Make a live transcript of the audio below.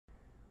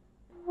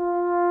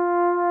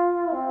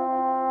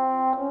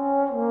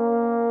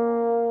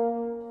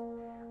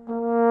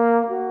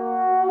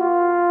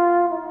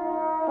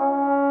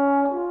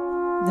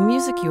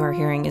music you are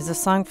hearing is a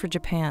song for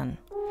Japan,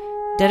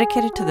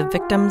 dedicated to the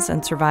victims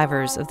and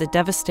survivors of the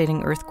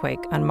devastating earthquake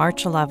on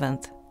March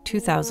 11th,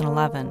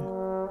 2011.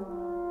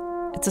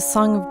 It's a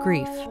song of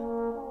grief,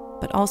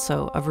 but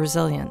also of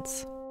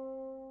resilience.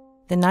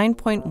 The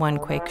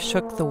 9.1 quake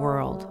shook the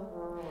world.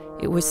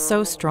 It was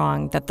so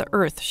strong that the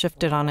Earth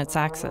shifted on its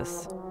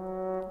axis.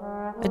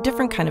 A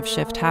different kind of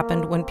shift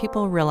happened when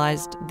people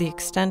realized the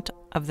extent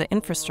of the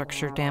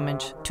infrastructure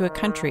damage to a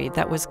country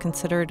that was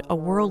considered a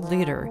world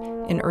leader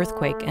in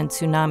earthquake and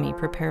tsunami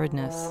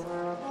preparedness.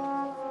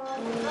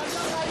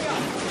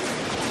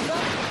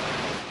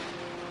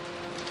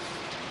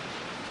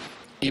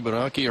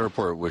 Ibaraki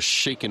Airport was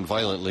shaken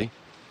violently.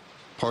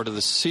 Part of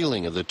the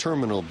ceiling of the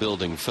terminal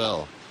building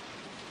fell.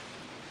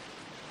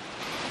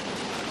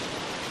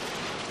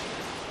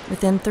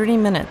 Within 30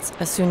 minutes,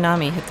 a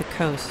tsunami hit the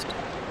coast.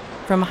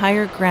 From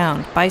higher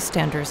ground,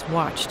 bystanders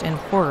watched in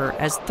horror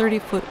as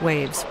 30-foot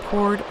waves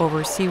poured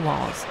over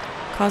seawalls,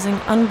 causing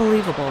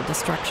unbelievable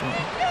destruction.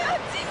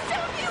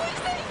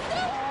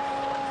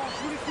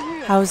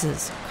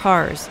 Houses,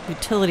 cars,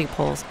 utility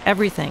poles,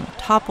 everything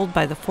toppled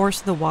by the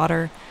force of the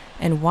water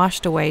and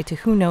washed away to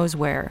who knows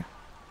where.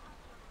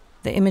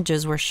 The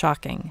images were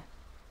shocking,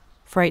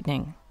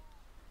 frightening.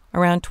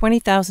 Around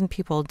 20,000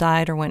 people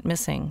died or went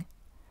missing.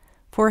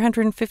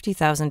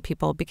 450,000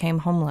 people became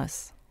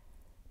homeless.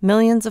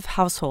 Millions of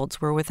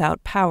households were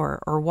without power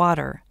or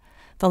water.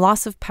 The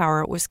loss of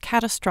power was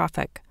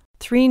catastrophic.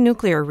 3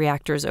 nuclear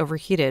reactors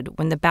overheated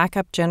when the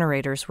backup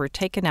generators were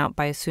taken out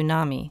by a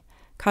tsunami,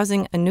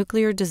 causing a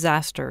nuclear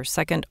disaster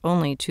second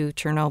only to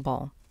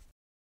Chernobyl.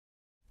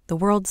 The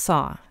world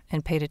saw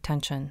and paid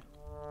attention.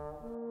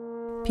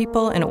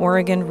 People in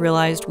Oregon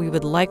realized we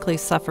would likely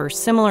suffer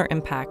similar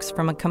impacts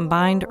from a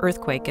combined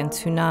earthquake and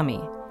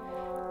tsunami.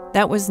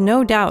 That was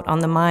no doubt on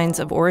the minds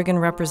of Oregon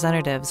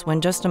representatives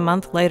when just a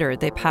month later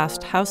they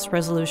passed House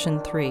Resolution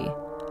 3.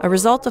 A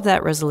result of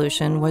that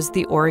resolution was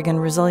the Oregon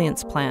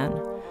Resilience Plan,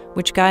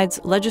 which guides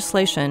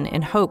legislation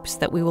in hopes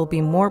that we will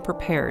be more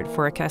prepared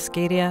for a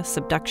Cascadia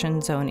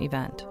subduction zone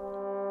event.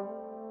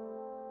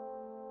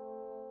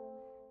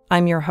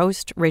 I'm your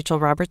host,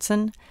 Rachel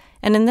Robertson,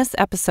 and in this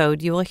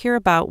episode you will hear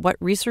about what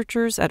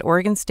researchers at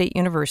Oregon State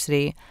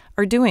University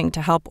are doing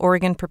to help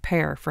Oregon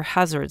prepare for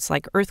hazards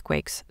like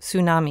earthquakes,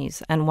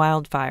 tsunamis, and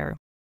wildfire.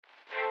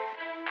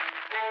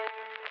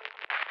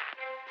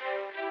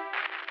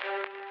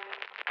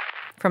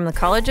 From the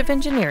College of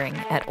Engineering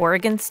at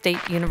Oregon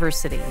State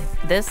University,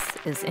 this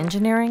is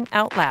Engineering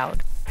Out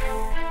Loud.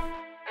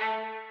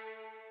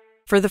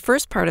 For the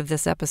first part of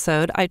this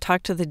episode, I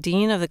talked to the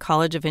Dean of the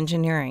College of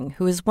Engineering,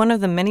 who is one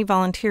of the many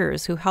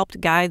volunteers who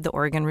helped guide the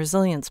Oregon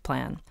Resilience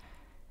Plan.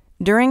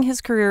 During his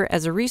career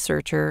as a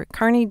researcher,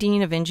 Kearney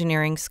Dean of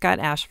Engineering Scott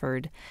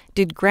Ashford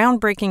did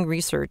groundbreaking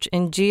research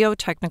in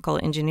geotechnical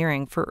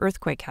engineering for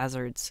earthquake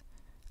hazards.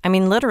 I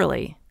mean,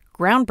 literally,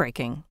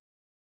 groundbreaking.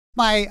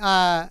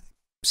 My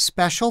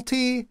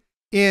specialty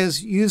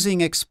is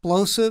using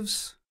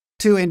explosives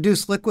to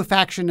induce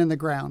liquefaction in the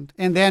ground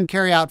and then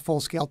carry out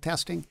full-scale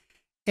testing.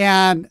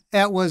 And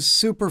it was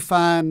super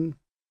fun,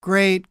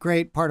 great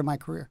part of my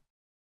career.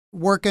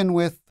 Working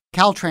with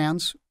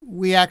Caltrans,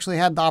 we actually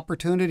had the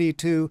opportunity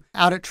to,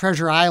 out at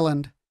Treasure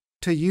Island,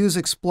 to use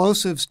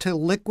explosives to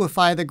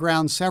liquefy the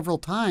ground several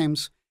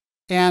times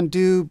and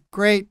do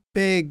great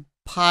big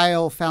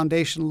pile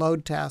foundation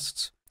load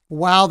tests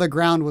while the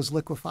ground was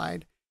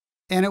liquefied.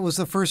 And it was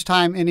the first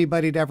time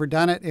anybody had ever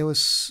done it. It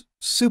was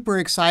super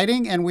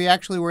exciting, and we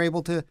actually were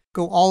able to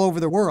go all over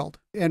the world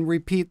and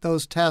repeat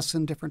those tests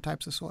in different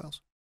types of soils.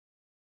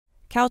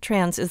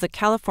 Caltrans is the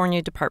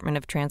California Department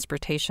of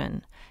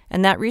Transportation,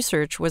 and that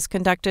research was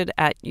conducted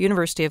at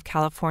University of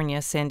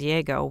California, San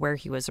Diego, where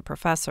he was a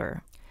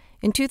professor.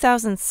 In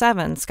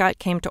 2007, Scott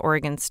came to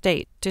Oregon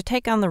State to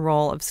take on the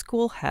role of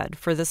school head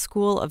for the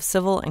School of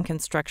Civil and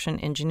Construction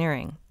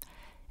Engineering.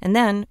 And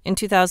then, in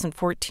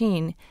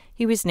 2014,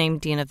 he was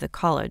named dean of the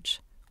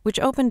college, which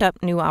opened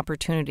up new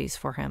opportunities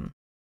for him.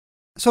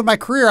 So in my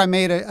career, I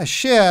made a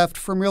shift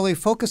from really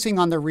focusing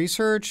on the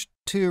research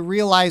to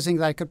realizing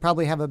that I could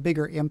probably have a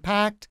bigger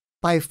impact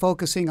by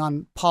focusing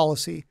on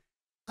policy.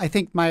 I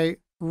think my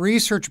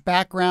research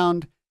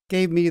background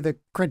gave me the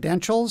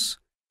credentials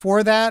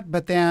for that,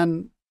 but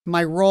then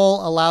my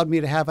role allowed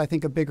me to have, I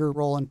think, a bigger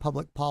role in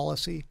public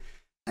policy.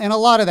 And a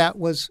lot of that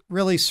was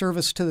really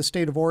service to the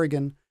state of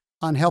Oregon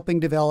on helping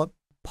develop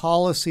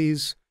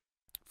policies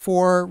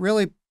for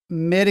really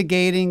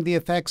mitigating the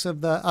effects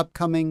of the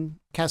upcoming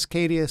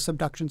Cascadia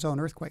subduction zone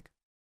earthquake.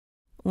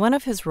 One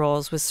of his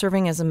roles was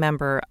serving as a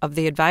member of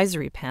the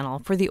advisory panel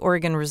for the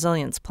Oregon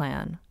Resilience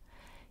Plan.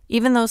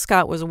 Even though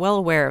Scott was well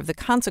aware of the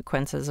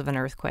consequences of an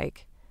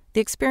earthquake,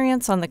 the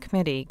experience on the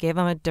committee gave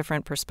him a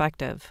different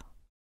perspective.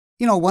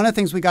 You know, one of the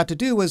things we got to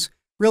do was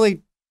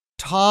really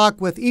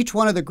talk with each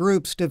one of the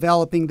groups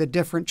developing the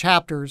different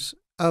chapters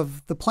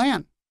of the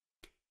plan.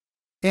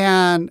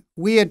 And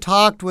we had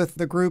talked with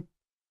the group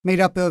made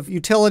up of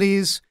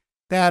utilities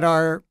that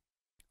are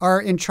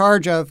in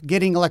charge of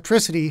getting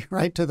electricity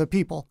right to the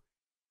people.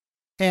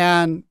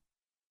 And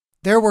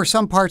there were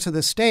some parts of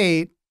the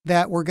state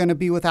that were going to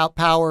be without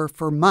power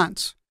for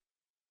months.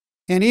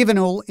 And even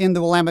in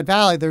the Willamette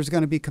Valley, there's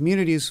going to be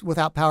communities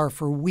without power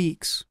for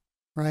weeks,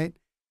 right?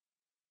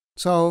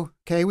 So,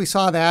 okay, we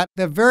saw that.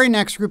 The very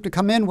next group to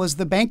come in was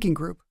the banking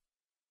group,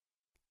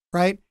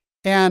 right?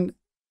 And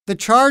the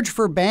charge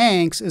for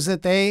banks is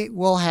that they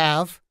will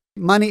have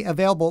money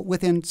available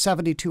within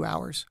 72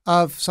 hours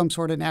of some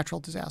sort of natural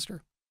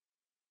disaster.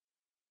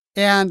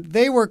 And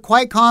they were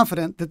quite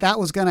confident that that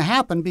was going to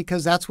happen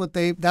because that's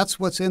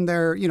what's in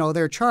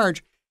their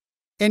charge.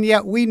 And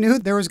yet we knew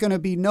there was going to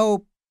be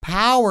no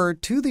power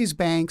to these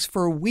banks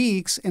for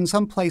weeks, in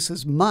some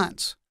places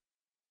months.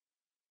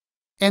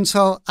 And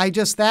so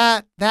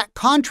that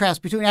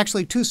contrast between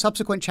actually two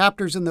subsequent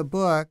chapters in the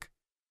book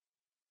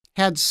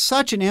had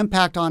such an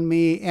impact on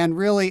me, and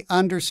really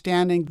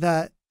understanding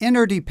the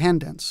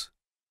interdependence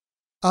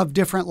of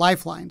different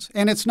lifelines.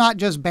 And it's not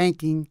just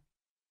banking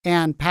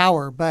and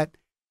power, but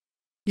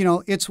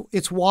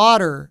it's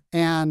water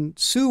and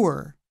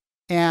sewer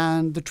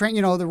and the train,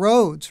 the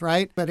roads,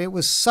 right? But it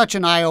was such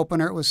an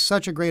eye-opener. It was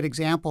such a great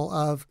example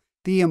of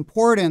the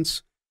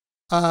importance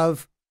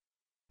of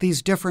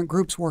these different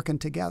groups working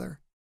together.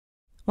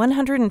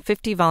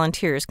 150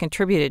 volunteers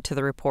contributed to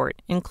the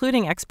report,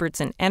 including experts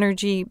in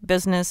energy,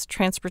 business,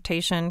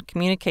 transportation,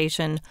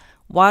 communication,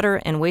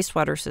 water and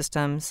wastewater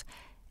systems,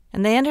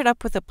 and they ended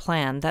up with a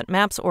plan that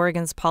maps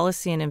Oregon's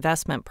policy and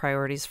investment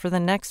priorities for the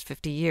next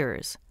 50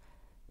 years.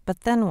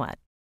 But then what?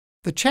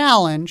 The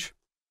challenge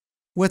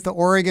with the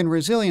Oregon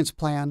Resilience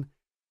Plan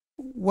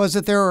was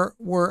that there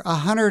were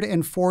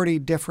 140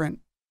 different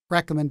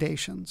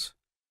recommendations.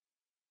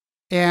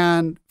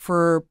 And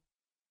for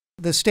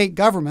the state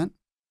government,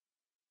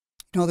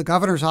 the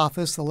governor's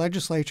office, the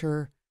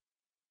legislature,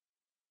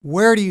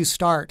 where do you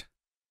start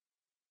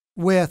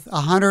with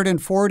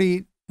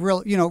 140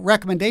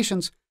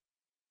 recommendations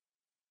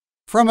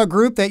from a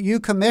group that you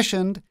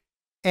commissioned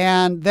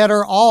and that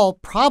are all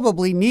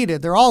probably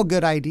needed? They're all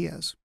good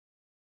ideas.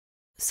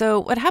 So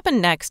what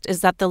happened next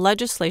is that the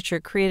legislature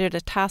created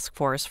a task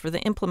force for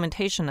the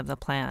implementation of the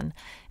plan,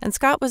 and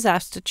Scott was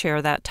asked to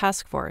chair that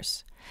task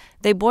force.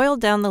 They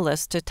boiled down the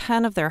list to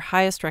 10 of their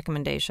highest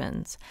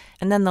recommendations,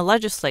 and then the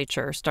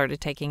legislature started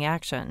taking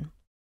action.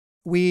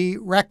 We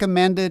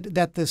recommended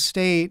that the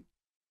state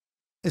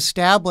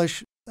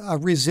establish a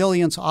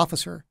resilience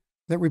officer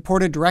that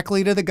reported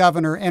directly to the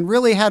governor and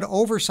really had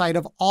oversight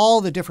of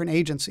all the different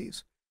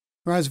agencies.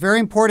 It was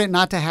very important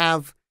not to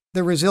have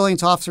the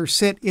resilience officer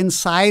sit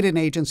inside an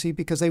agency,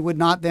 because they would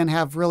not then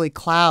have really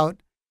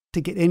clout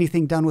to get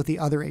anything done with the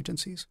other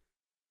agencies.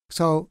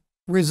 So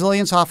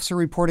resilience officer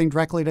reporting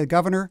directly to the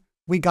governor,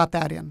 we got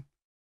that in.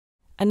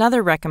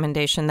 Another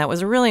recommendation that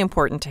was really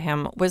important to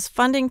him was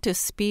funding to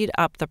speed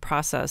up the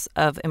process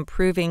of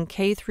improving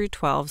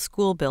K-12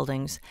 school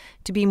buildings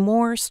to be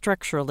more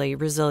structurally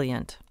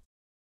resilient.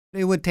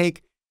 It would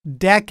take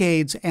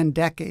decades and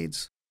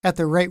decades at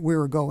the rate we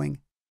were going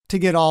to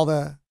get all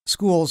the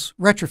schools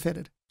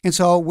retrofitted. And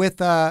so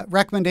with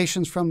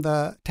recommendations from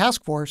the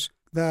task force,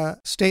 the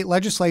state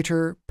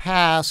legislature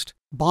passed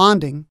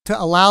bonding to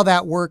allow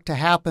that work to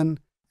happen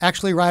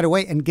actually right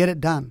away and get it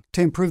done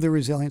to improve the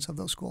resilience of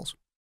those schools.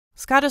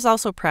 Scott is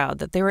also proud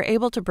that they were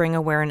able to bring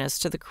awareness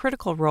to the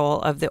critical role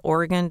of the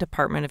Oregon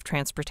Department of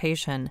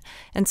Transportation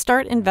and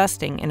start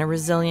investing in a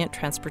resilient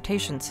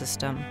transportation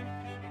system.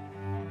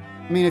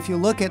 I mean, if you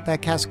look at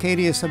that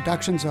Cascadia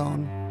subduction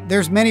zone,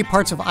 there's many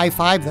parts of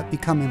I-5 that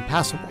become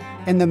impassable.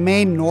 And the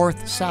main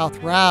north-south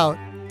route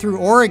through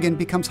Oregon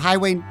becomes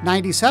Highway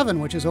 97,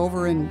 which is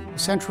over in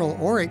central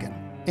Oregon.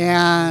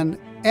 And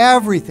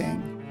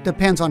everything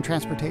depends on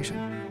transportation.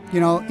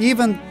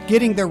 Even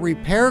getting the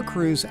repair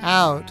crews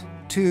out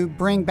to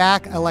bring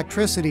back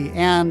electricity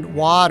and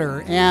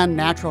water and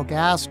natural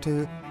gas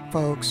to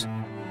folks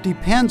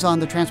depends on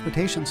the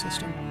transportation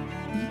system.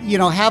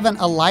 Having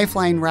a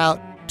lifeline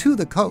route to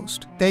the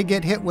coast, they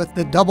get hit with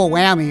the double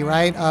whammy,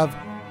 right, of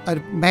a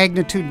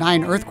magnitude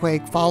 9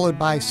 earthquake followed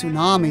by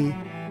tsunami,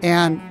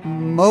 and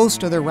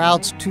most of the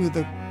routes to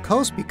the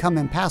coast become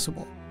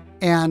impassable.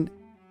 And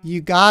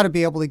you got to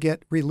be able to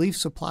get relief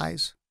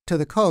supplies to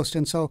the coast.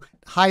 And so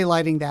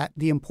highlighting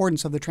the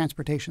importance of the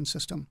transportation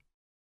system.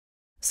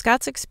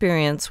 Scott's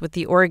experience with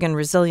the Oregon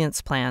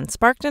Resilience Plan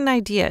sparked an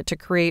idea to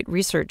create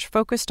research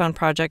focused on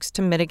projects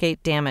to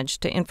mitigate damage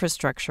to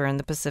infrastructure in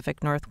the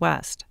Pacific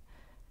Northwest.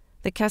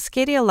 The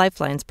Cascadia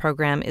Lifelines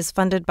program is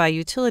funded by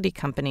utility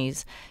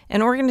companies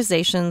and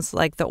organizations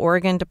like the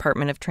Oregon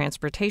Department of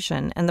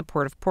Transportation and the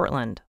Port of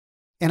Portland.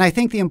 And I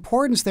think the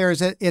importance there is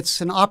that it's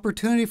an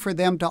opportunity for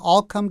them to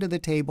all come to the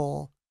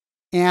table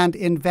and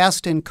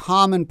invest in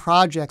common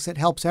projects that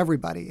helps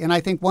everybody. And I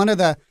think one of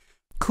the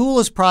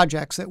coolest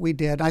projects that we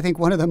did, I think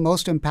one of the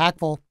most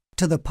impactful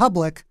to the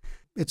public,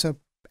 it's an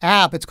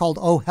app, it's called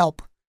OHelp.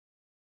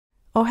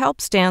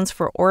 OHelp stands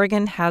for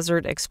Oregon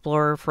Hazard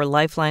Explorer for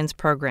Lifelines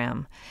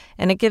Program,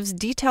 and it gives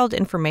detailed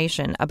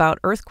information about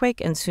earthquake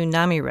and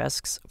tsunami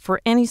risks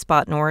for any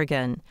spot in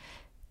Oregon.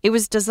 It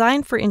was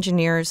designed for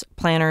engineers,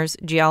 planners,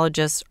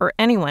 geologists, or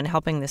anyone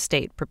helping the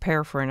state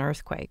prepare for an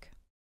earthquake.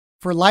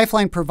 For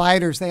lifeline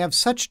providers, they have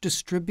such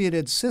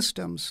distributed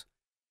systems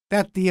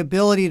that the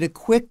ability to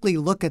quickly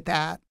look at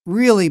that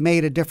really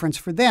made a difference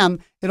for them.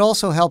 It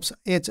also helps,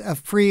 it's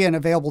free and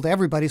available to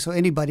everybody, so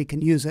anybody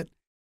can use it.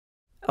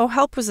 Oh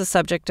Help was the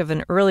subject of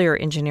an earlier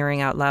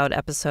Engineering Out Loud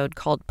episode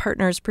called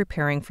Partners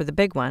Preparing for the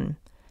Big One.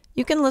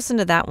 You can listen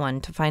to that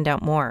one to find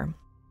out more.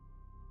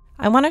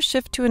 I want to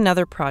shift to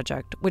another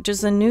project, which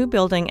is a new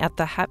building at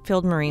the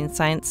Hatfield Marine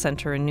Science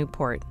Center in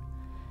Newport.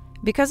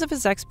 Because of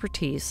his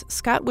expertise,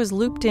 Scott was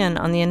looped in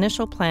on the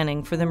initial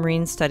planning for the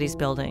Marine Studies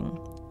building.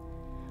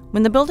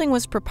 When the building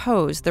was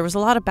proposed, there was a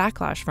lot of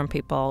backlash from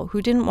people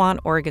who didn't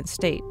want Oregon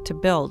State to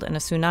build in a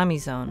tsunami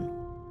zone.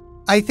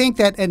 I think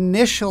that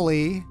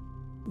initially,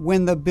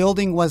 when the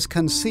building was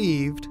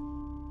conceived,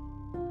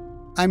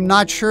 I'm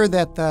not sure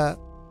that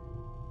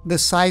the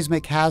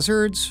seismic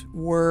hazards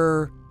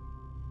were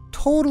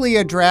totally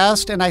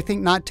addressed, and I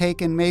think not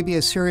taken maybe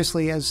as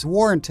seriously as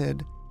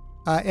warranted,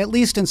 at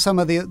least in some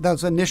of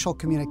those initial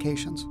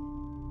communications.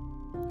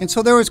 And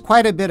so there was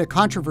quite a bit of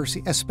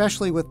controversy,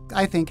 especially with,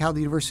 I think, how the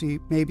university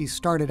maybe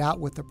started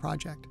out with the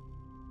project.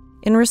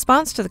 In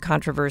response to the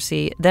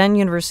controversy, then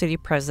University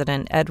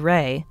President Ed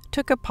Ray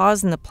took a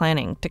pause in the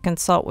planning to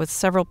consult with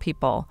several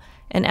people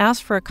and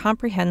asked for a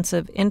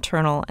comprehensive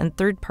internal and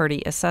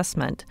third-party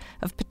assessment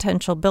of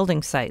potential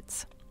building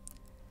sites.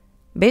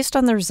 Based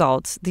on the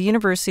results, the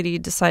university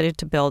decided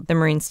to build the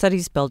Marine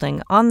Studies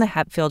building on the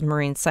Hatfield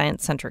Marine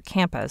Science Center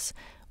campus,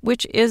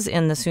 which is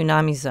in the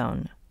tsunami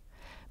zone.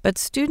 But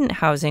student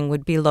housing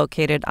would be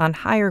located on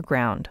higher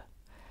ground.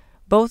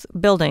 Both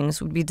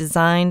buildings would be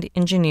designed,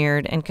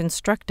 engineered, and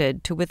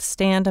constructed to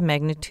withstand a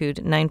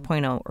magnitude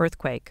 9.0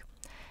 earthquake,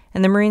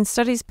 and the Marine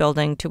Studies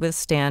building to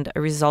withstand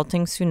a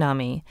resulting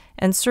tsunami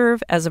and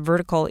serve as a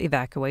vertical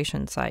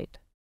evacuation site.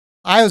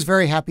 I was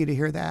very happy to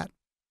hear that.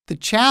 The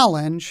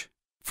challenge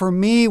for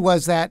me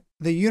was that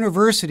the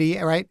university,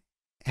 right,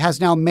 has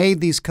now made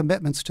these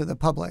commitments to the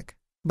public.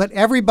 But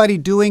everybody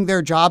doing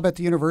their job at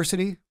the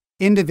university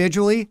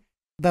individually,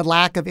 the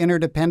lack of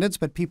interdependence,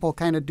 but people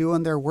kind of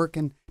doing their work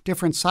in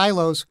different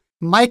silos.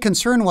 My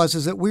concern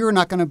is that we were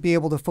not going to be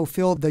able to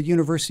fulfill the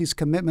university's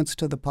commitments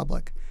to the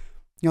public.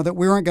 That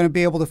we weren't going to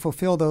be able to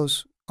fulfill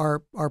those,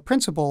 our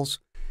principles,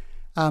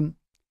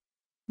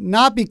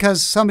 not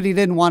because somebody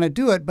didn't want to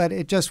do it, but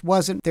it just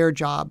wasn't their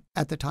job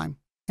at the time.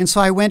 And so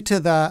I went to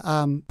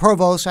the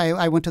provost,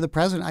 I went to the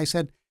president, I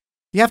said,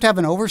 you have to have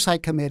an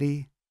oversight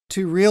committee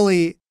to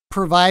really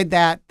provide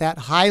that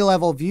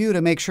high-level view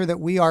to make sure that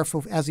we are,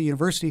 as a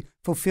university,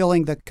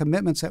 fulfilling the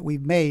commitments that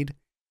we've made.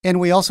 And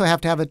we also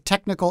have to have a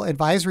technical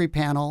advisory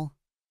panel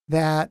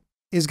that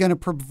is going to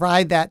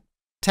provide that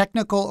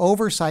technical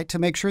oversight to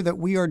make sure that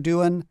we are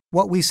doing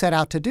what we set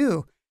out to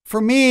do. For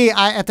me,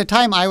 at the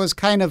time, I was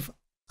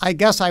I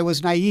guess I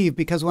was naive,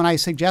 because when I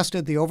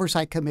suggested the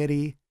oversight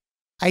committee,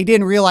 I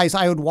didn't realize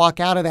I would walk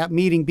out of that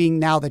meeting being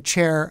now the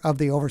chair of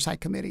the oversight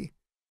committee.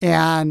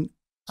 And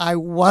I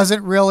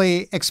wasn't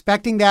really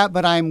expecting that,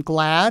 but I'm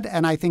glad.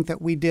 And I think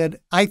that we did.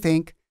 I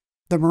think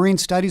the Marine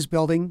Studies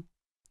building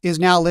is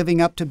now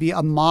living up to be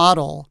a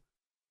model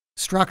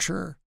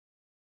structure.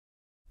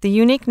 The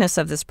uniqueness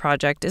of this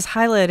project is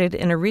highlighted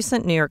in a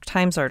recent New York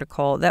Times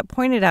article that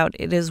pointed out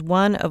it is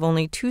one of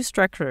only 2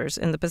 structures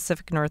in the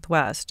Pacific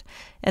Northwest,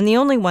 and the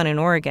only one in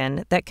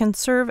Oregon that can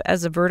serve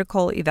as a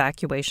vertical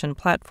evacuation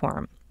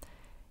platform.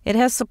 It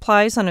has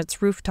supplies on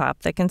its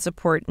rooftop that can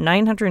support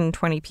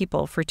 920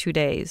 people for 2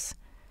 days.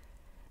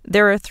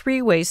 There are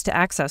 3 ways to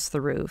access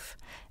the roof: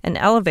 an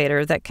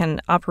elevator that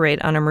can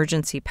operate on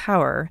emergency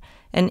power,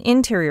 an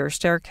interior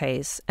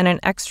staircase, and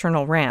an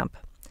external ramp.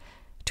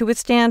 To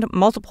withstand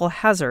multiple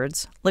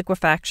hazards,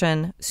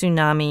 liquefaction,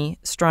 tsunami,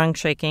 strong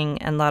shaking,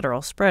 and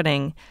lateral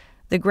spreading,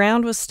 the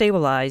ground was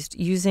stabilized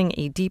using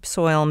a deep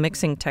soil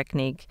mixing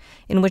technique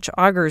in which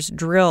augers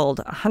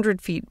drilled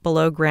 100 feet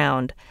below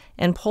ground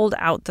and pulled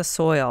out the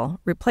soil,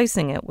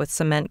 replacing it with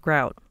cement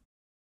grout.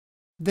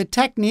 The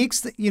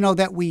techniques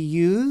that we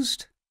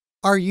used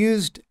are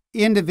used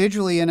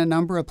individually in a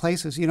number of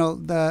places.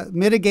 The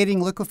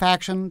mitigating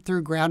liquefaction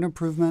through ground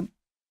improvement,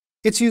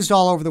 it's used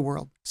all over the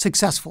world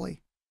successfully.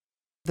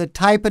 The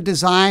type of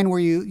design where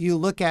you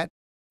look at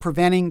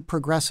preventing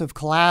progressive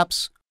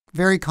collapse,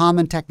 very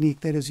common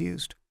technique that is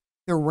used.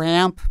 The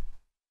ramp,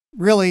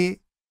 really,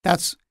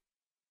 that's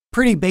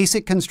pretty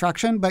basic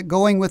construction, but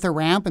going with a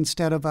ramp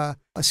instead of a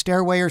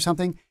stairway or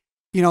something,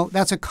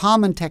 that's a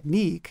common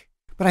technique.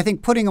 But I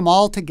think putting them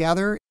all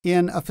together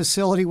in a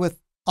facility with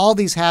all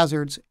these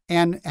hazards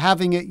and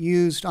having it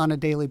used on a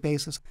daily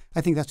basis,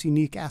 I think that's a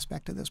unique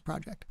aspect of this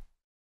project.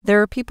 There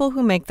are people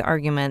who make the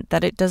argument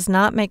that it does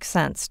not make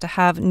sense to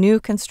have new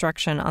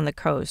construction on the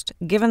coast,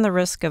 given the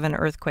risk of an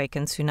earthquake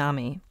and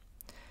tsunami.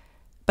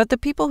 But the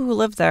people who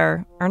live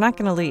there are not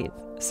going to leave,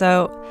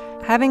 so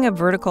having a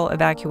vertical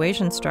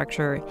evacuation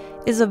structure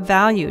is of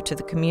value to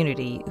the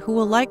community, who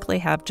will likely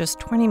have just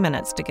 20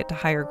 minutes to get to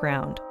higher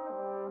ground.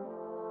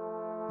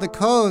 The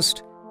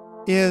coast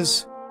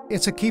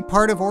it's a key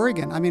part of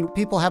Oregon. I mean,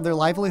 people have their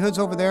livelihoods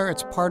over there.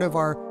 It's part of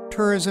our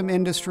tourism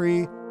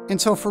industry.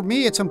 And so for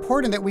me, it's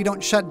important that we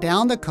don't shut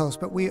down the coast,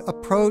 but we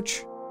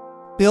approach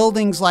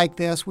buildings like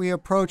this, we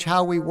approach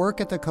how we work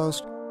at the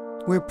coast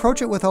We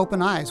approach it with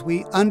open eyes.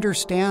 We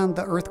understand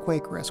the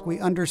earthquake risk. We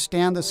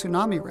understand the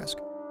tsunami risk.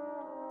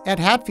 At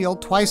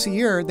Hatfield, twice a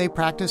year, they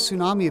practice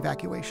tsunami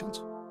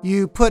evacuations.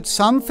 You put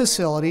some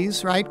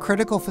facilities, right,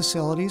 critical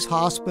facilities,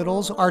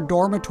 hospitals, our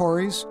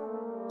dormitories,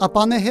 up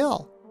on the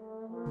hill.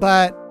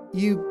 But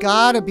you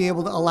got to be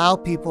able to allow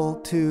people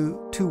to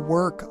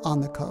work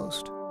on the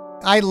coast.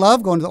 I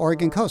love going to the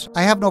Oregon coast.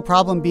 I have no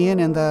problem being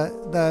in the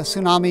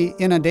tsunami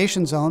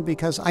inundation zone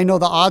because I know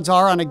the odds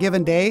are on a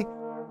given day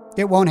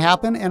it won't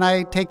happen, and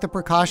I take the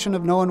precaution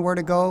of knowing where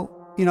to go,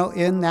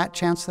 in that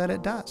chance that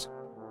it does.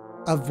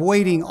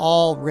 Avoiding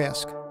all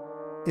risk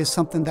is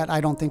something that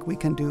I don't think we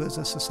can do as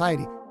a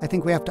society. I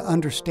think we have to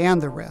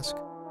understand the risk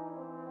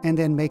and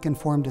then make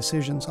informed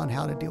decisions on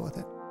how to deal with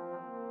it.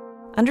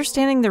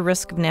 Understanding the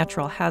risk of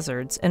natural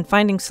hazards and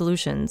finding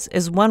solutions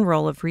is one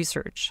role of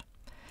research.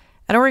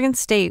 At Oregon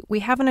State, we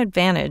have an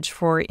advantage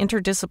for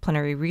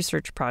interdisciplinary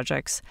research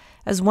projects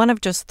as one of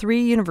just 3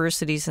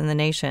 universities in the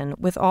nation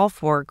with all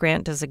 4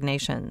 grant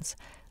designations: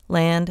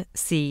 land,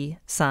 sea,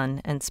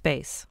 sun, and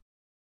space.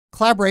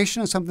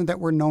 Collaboration is something that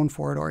we're known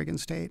for at Oregon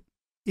State.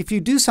 If you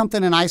do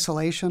something in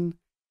isolation,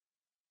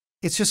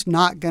 it's just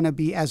not going to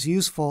be as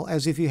useful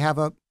as if you have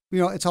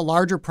it's a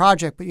larger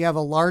project, but you have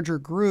a larger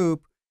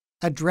group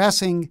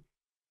addressing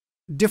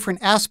different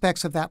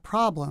aspects of that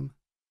problem.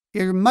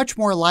 You're much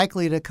more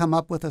likely to come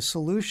up with a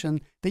solution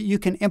that you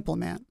can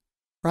implement,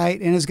 right?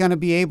 And is going to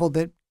be able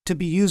to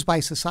be used by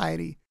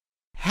society.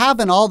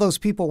 Having all those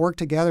people work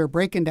together,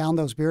 breaking down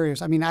those barriers,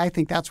 I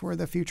think that's where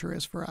the future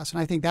is for us. And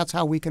I think that's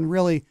how we can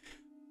really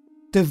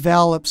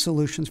develop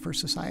solutions for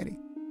society.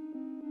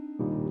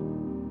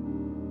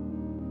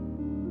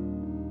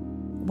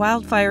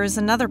 Wildfire is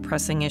another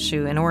pressing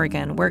issue in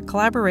Oregon where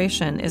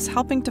collaboration is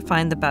helping to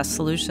find the best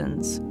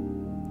solutions.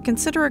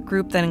 Consider a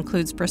group that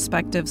includes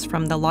perspectives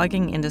from the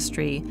logging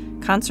industry,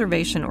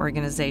 conservation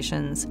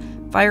organizations,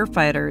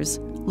 firefighters,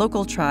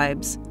 local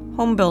tribes,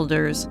 home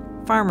builders,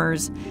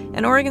 farmers,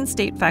 and Oregon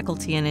State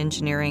faculty in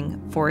engineering,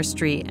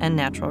 forestry, and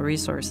natural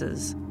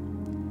resources.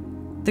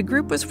 The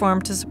group was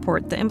formed to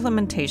support the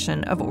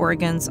implementation of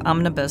Oregon's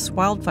omnibus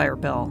wildfire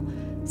bill,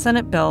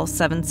 Senate Bill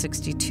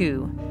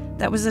 762,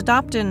 that was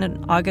adopted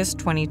in August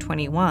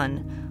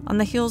 2021 on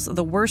the heels of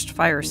the worst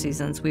fire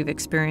seasons we've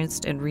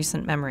experienced in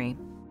recent memory.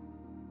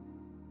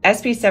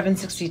 SB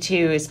 762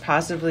 is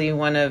possibly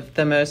one of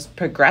the most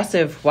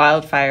progressive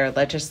wildfire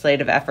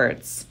legislative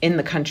efforts in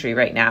the country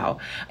right now.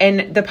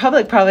 And the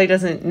public probably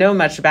doesn't know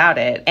much about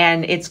it.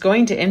 And it's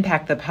going to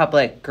impact the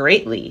public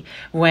greatly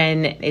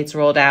when it's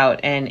rolled out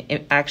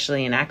and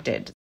actually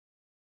enacted.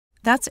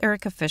 That's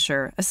Erica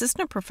Fisher,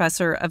 assistant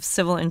professor of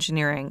civil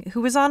engineering,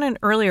 who was on an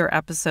earlier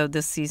episode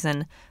this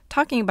season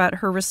talking about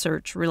her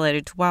research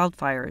related to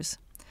wildfires.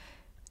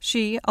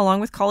 She,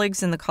 along with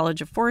colleagues in the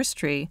College of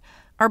Forestry,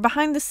 are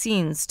behind the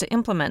scenes to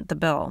implement the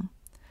bill.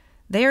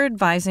 They are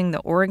advising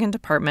the Oregon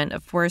Department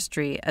of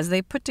Forestry as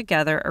they put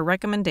together a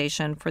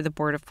recommendation for the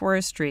Board of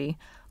Forestry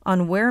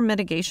on where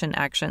mitigation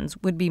actions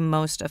would be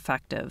most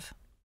effective.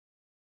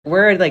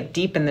 We're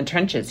deep in the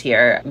trenches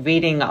here,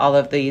 reading all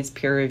of these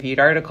peer-reviewed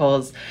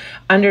articles,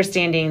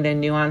 understanding the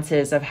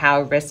nuances of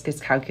how risk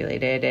is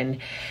calculated and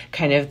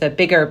kind of the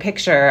bigger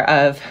picture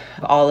of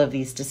all of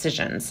these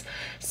decisions.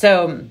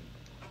 So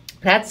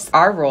that's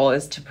our role,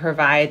 is to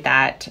provide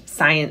that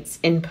science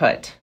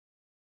input.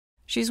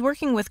 She's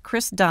working with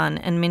Chris Dunn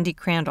and Mindy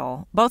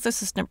Crandall, both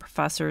assistant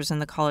professors in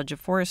the College of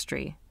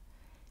Forestry.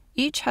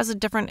 Each has a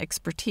different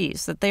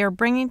expertise that they are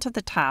bringing to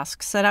the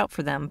task set out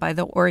for them by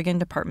the Oregon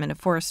Department of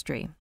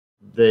Forestry.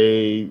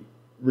 They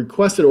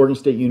requested Oregon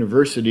State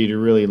University to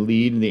really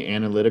lead the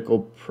analytical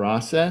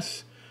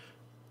process,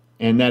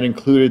 and that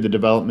included the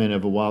development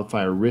of a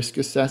wildfire risk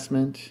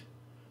assessment,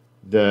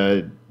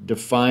 the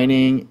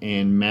defining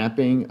and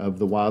mapping of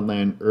the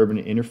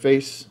wildland-urban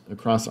interface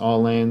across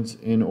all lands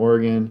in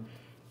Oregon,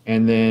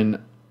 and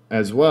then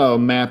as well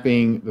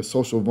mapping the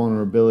social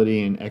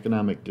vulnerability and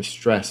economic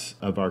distress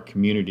of our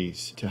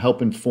communities to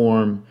help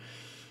inform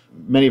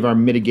many of our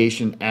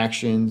mitigation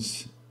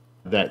actions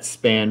that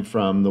span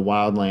from the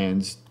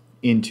wildlands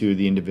into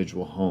the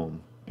individual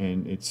home.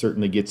 And it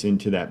certainly gets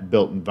into that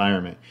built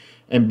environment.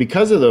 And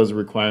because of those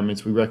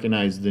requirements, we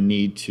recognize the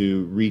need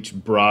to reach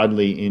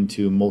broadly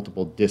into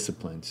multiple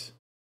disciplines.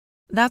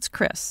 That's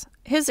Chris.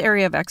 His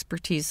area of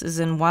expertise is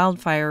in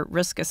wildfire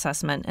risk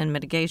assessment and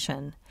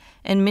mitigation,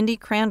 and Mindy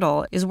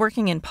Crandall is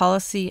working in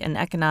policy and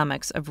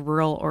economics of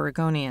rural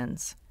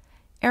Oregonians.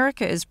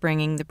 Erica is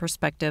bringing the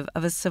perspective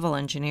of a civil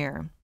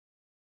engineer.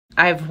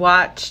 I've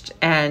watched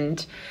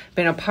and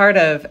been a part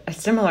of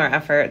similar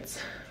efforts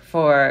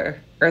for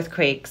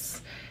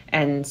earthquakes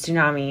and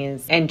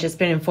tsunamis, and just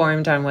been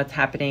informed on what's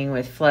happening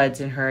with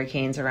floods and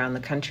hurricanes around the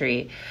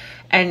country.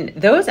 And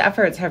those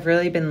efforts have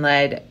really been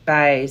led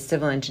by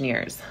civil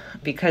engineers,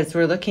 because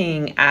we're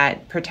looking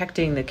at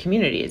protecting the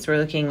communities. We're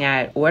looking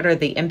at what are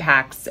the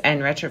impacts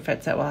and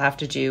retrofits that we'll have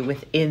to do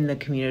within the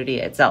community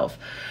itself,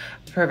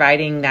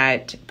 providing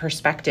that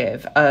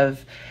perspective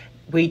of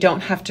we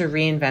don't have to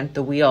reinvent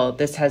the wheel.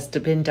 This has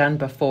been done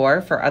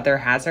before for other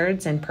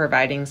hazards, and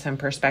providing some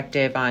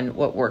perspective on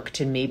what worked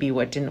and maybe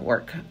what didn't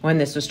work when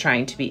this was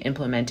trying to be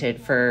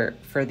implemented for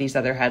these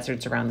other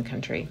hazards around the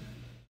country.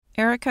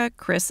 Erica,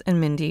 Chris,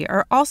 and Mindy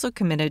are also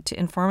committed to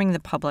informing the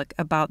public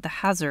about the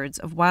hazards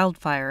of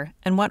wildfire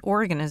and what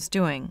Oregon is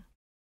doing.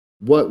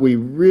 What we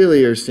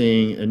really are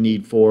seeing a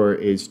need for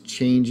is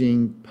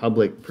changing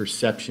public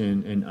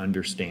perception and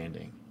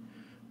understanding.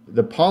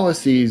 The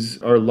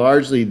policies are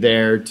largely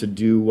there to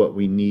do what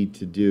we need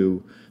to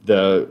do.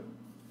 The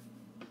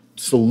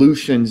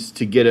solutions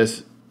to get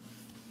us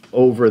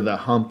over the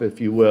hump, if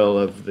you will,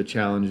 of the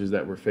challenges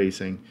that we're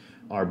facing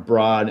are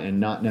broad and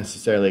not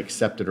necessarily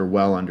accepted or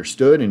well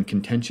understood and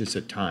contentious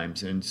at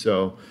times. And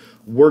so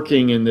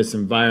working in this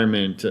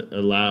environment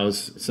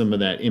allows some of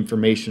that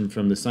information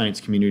from the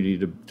science community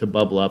to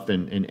bubble up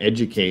and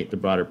educate the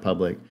broader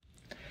public.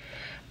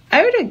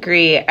 I would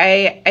agree.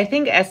 I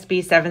think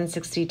SB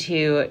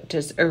 762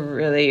 does a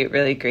really,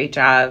 really great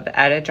job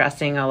at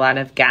addressing a lot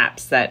of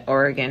gaps that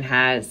Oregon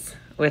has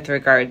with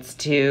regards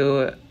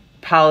to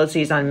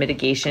policies on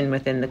mitigation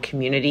within the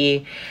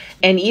community,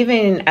 and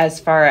even as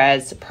far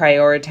as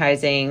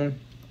prioritizing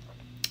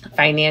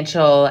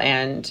financial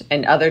and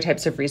other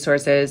types of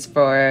resources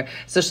for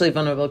socially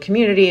vulnerable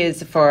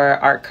communities, for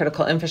our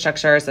critical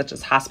infrastructure, such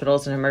as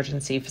hospitals and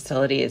emergency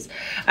facilities.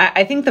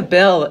 I think the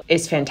bill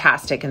is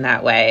fantastic in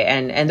that way,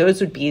 and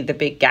those would be the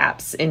big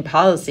gaps in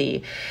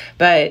policy.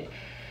 But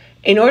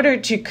in order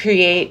to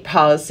create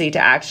policy to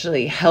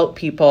actually help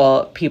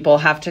people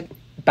have to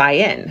buy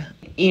in.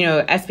 You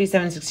know, SB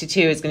 762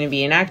 is going to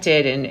be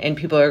enacted and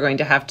people are going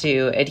to have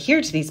to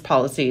adhere to these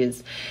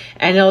policies.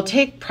 And it'll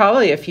take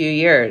probably a few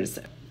years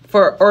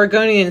for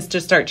Oregonians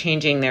to start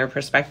changing their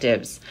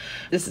perspectives.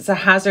 This is a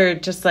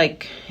hazard just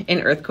like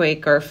an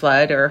earthquake or a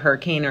flood or a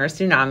hurricane or a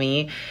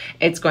tsunami.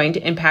 It's going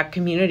to impact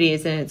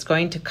communities and it's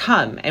going to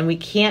come, and we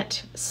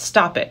can't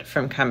stop it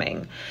from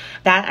coming.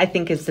 That, I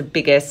think, is the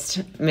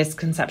biggest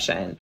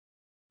misconception.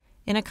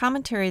 In a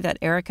commentary that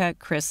Erica,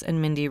 Chris,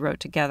 and Mindy wrote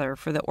together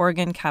for the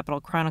Oregon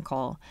Capitol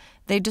Chronicle,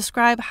 they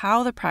describe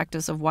how the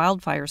practice of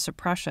wildfire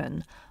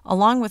suppression,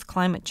 along with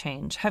climate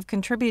change, have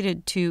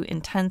contributed to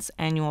intense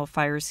annual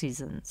fire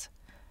seasons.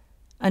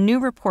 A new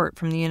report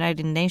from the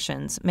United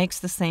Nations makes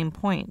the same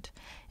point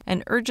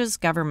and urges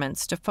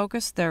governments to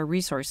focus their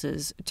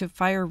resources to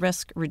fire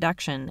risk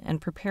reduction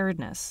and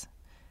preparedness.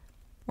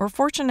 We're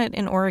fortunate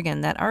in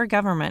Oregon that our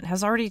government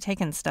has already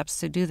taken steps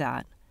to do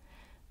that.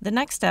 The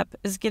next step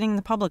is getting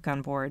the public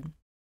on board.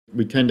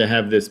 We tend to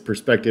have this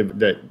perspective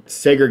that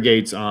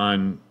segregates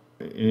on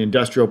an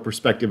industrial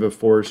perspective of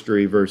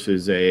forestry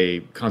versus a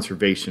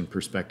conservation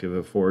perspective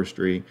of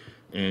forestry,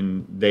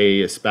 and they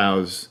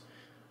espouse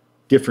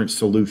different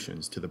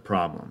solutions to the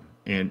problem.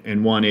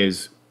 And one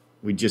is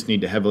we just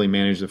need to heavily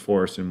manage the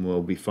forest and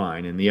we'll be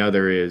fine. And the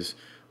other is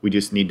we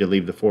just need to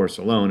leave the forest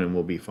alone and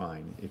we'll be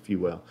fine, if you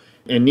will.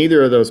 And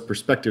neither of those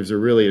perspectives are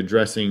really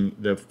addressing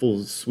the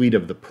full suite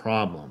of the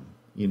problem.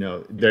 You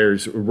know,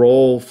 there's a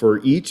role for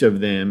each of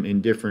them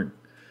in different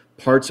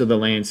parts of the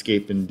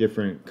landscape and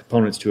different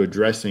components to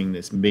addressing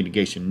this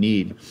mitigation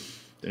need.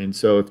 And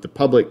so if the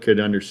public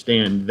could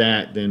understand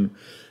that, then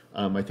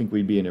I think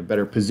we'd be in a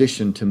better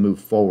position to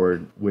move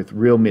forward with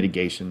real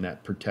mitigation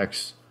that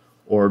protects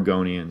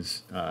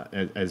Oregonians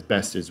as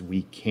best as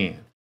we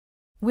can.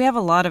 We have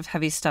a lot of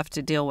heavy stuff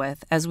to deal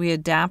with as we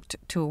adapt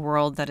to a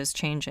world that is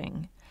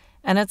changing.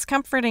 And it's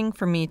comforting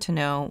for me to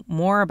know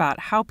more about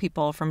how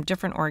people from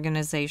different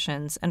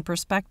organizations and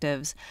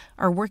perspectives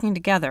are working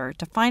together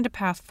to find a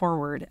path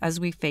forward as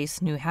we face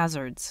new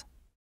hazards.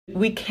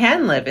 We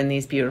can live in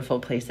these beautiful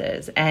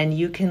places, and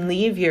you can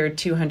leave your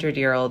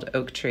 200-year-old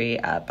oak tree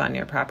up on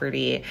your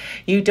property.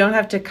 You don't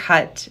have to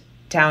cut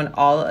down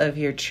all of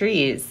your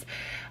trees.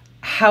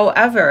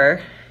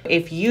 However,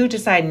 if you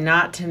decide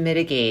not to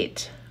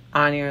mitigate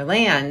on your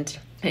land,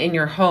 in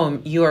your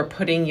home, you are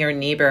putting your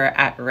neighbor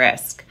at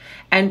risk,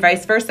 and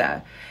vice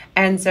versa.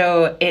 And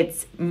so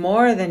it's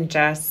more than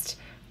just,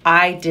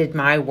 I did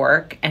my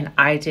work and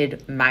I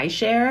did my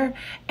share,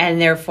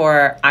 and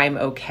therefore I'm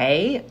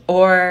okay.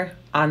 Or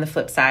on the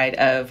flip side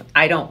of,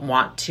 I don't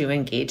want to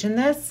engage in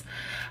this.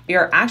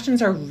 Your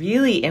actions are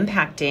really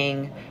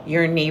impacting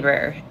your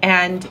neighbor.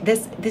 And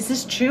this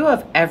is true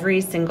of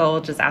every single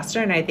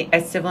disaster. And I think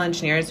as civil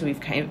engineers, we've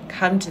kind of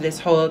come to this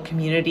whole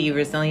community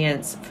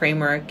resilience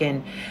framework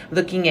and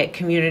looking at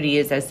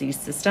communities as these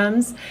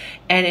systems.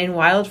 And in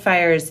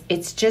wildfires,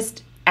 it's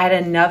just at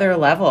another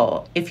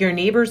level. If your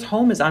neighbor's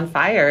home is on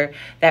fire,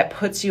 that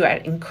puts you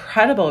at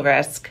incredible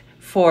risk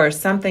for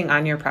something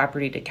on your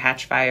property to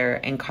catch fire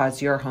and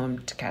cause your home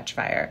to catch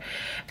fire.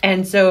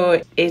 And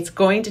so it's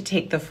going to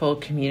take the full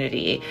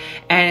community,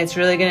 and it's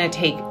really going to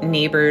take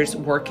neighbors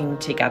working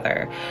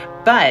together.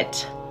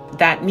 But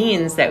that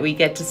means that we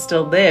get to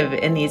still live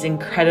in these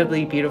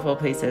incredibly beautiful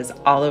places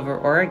all over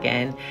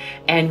Oregon,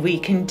 and we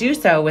can do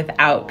so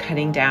without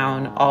cutting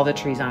down all the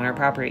trees on our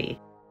property.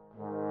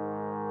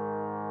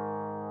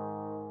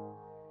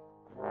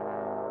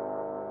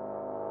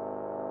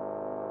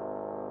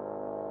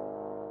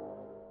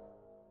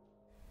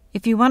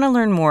 If you want to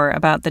learn more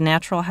about the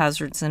natural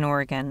hazards in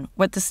Oregon,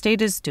 what the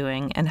state is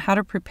doing, and how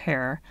to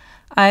prepare,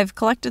 I've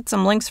collected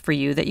some links for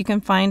you that you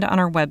can find on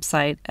our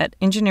website at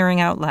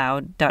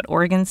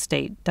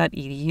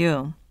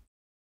engineeringoutloud.oregonstate.edu.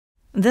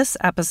 This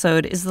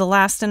episode is the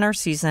last in our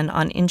season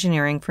on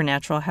engineering for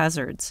natural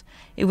hazards.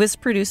 It was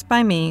produced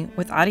by me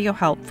with audio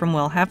help from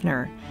Will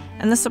Havner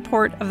and the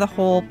support of the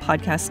whole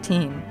podcast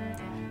team.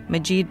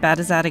 Majid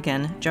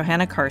Badazadigan,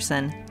 Johanna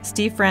Carson,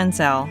 Steve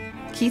Franzel,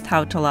 Keith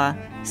Hautala,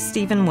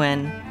 Stephen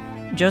Wynn,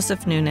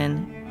 Joseph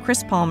Noonan,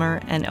 Chris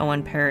Palmer, and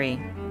Owen Perry.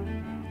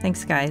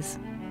 Thanks, guys.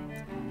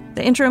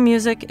 The intro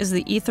music is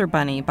The Ether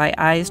Bunny by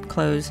Eyes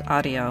Closed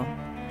Audio.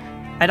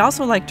 I'd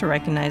also like to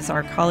recognize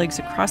our colleagues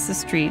across the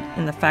street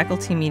in the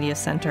Faculty Media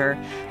Center,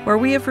 where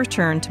we have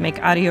returned to make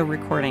audio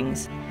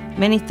recordings.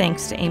 Many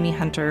thanks to Amy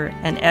Hunter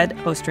and Ed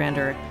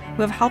Ostrander,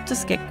 who have helped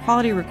us get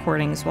quality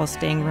recordings while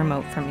staying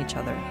remote from each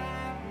other.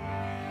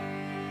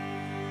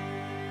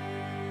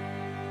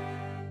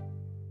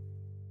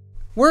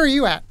 Where are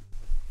you at?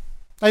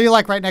 Are you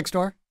like right next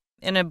door?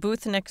 In a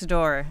booth next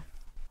door.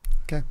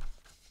 Okay.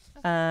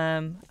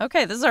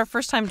 Okay, this is our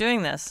first time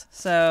doing this,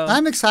 so...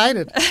 I'm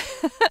excited.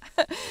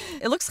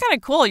 It looks kind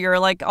of cool. You're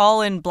like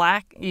all in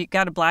black. You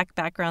got a black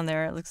background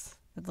there. It looks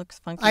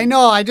funky. I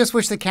know. I just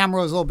wish the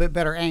camera was a little bit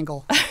better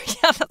angle.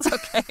 Yeah, that's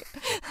okay.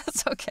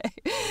 That's okay.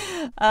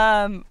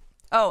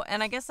 Oh,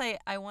 and I guess I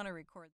want to record...